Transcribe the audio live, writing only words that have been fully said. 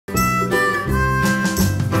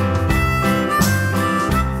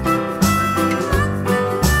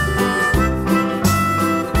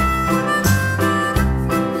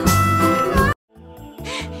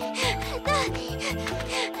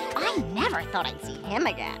doubt I'd see him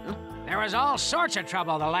again. There was all sorts of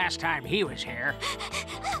trouble the last time he was here.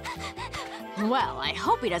 Well, I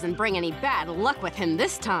hope he doesn't bring any bad luck with him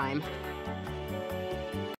this time.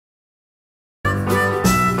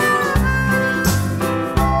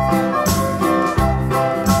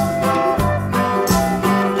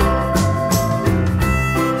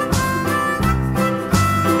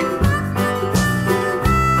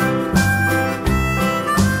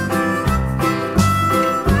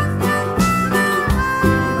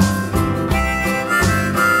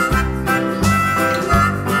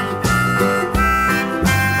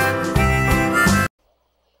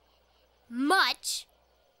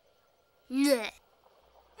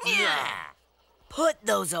 Put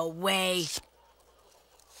those away.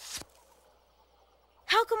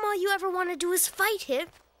 How come all you ever want to do is fight him?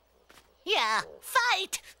 Yeah,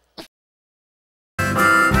 fight!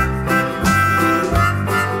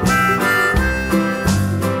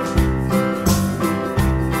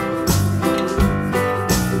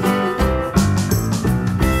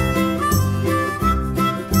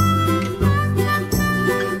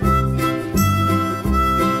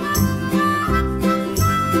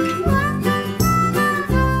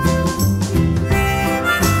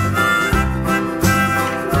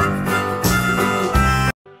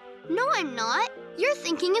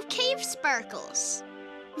 Thinking of cave sparkles.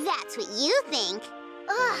 That's what you think.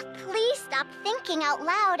 Ugh, please stop thinking out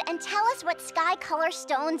loud and tell us what sky color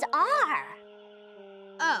stones are.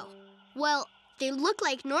 Oh, well, they look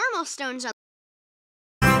like normal stones on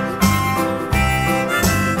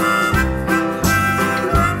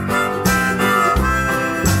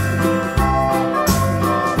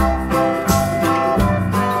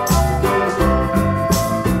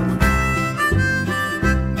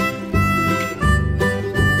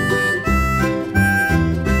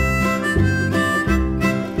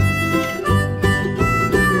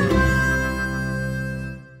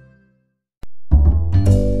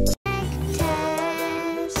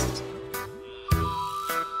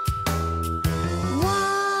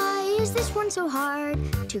so hard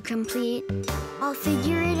to complete. I'll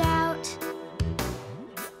figure it out.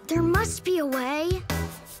 There must be a way.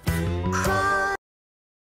 Cry.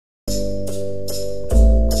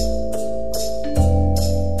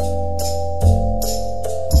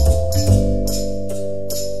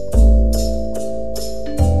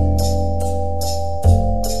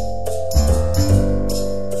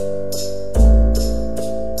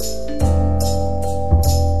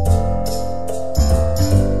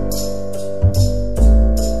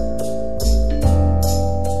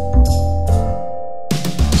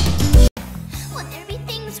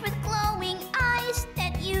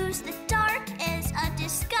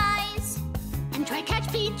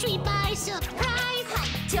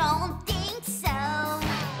 Don't think so.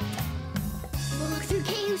 We'll look through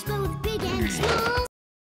caves both big and small.